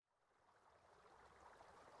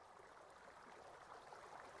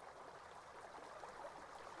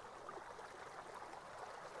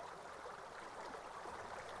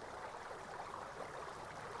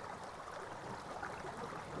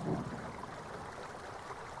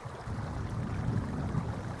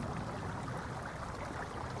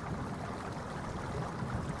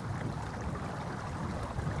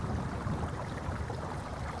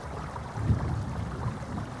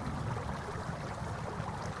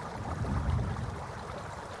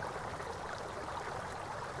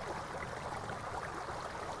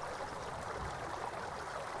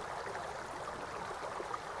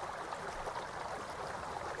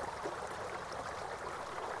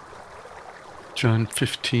John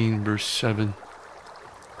 15, verse 7.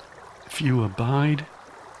 If you abide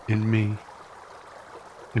in me,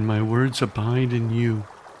 and my words abide in you,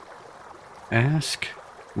 ask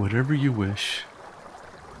whatever you wish,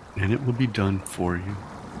 and it will be done for you.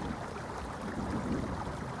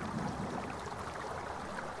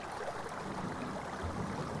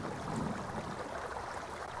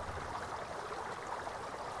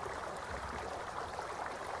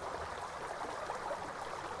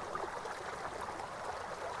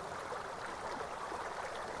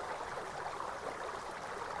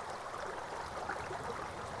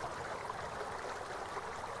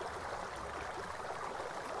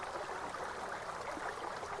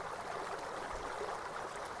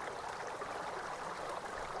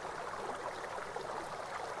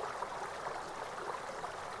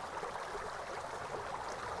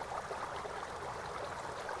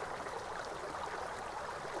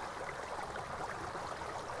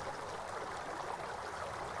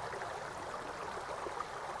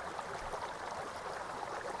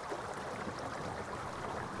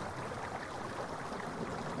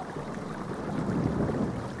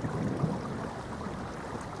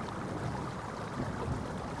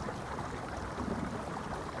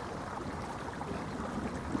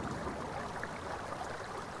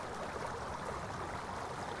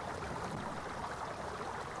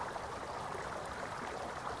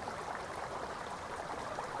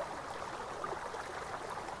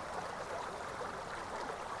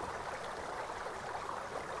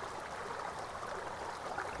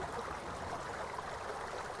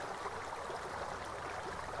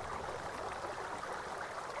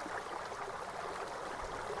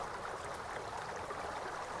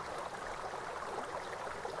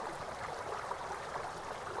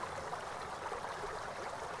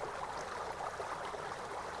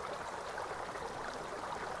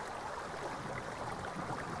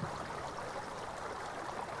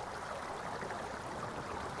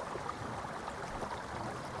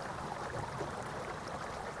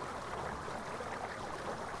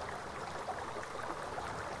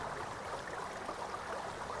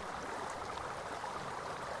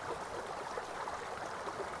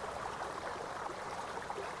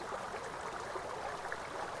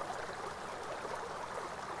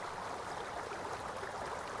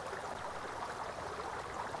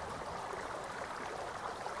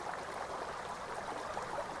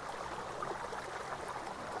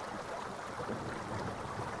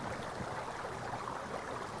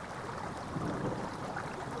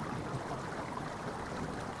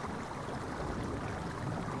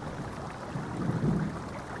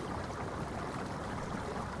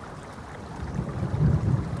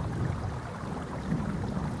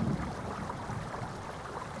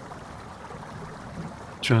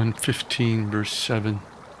 John 15, verse 7.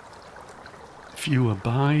 If you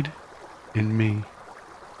abide in me,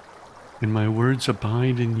 and my words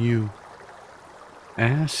abide in you,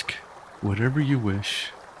 ask whatever you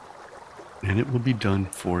wish, and it will be done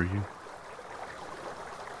for you.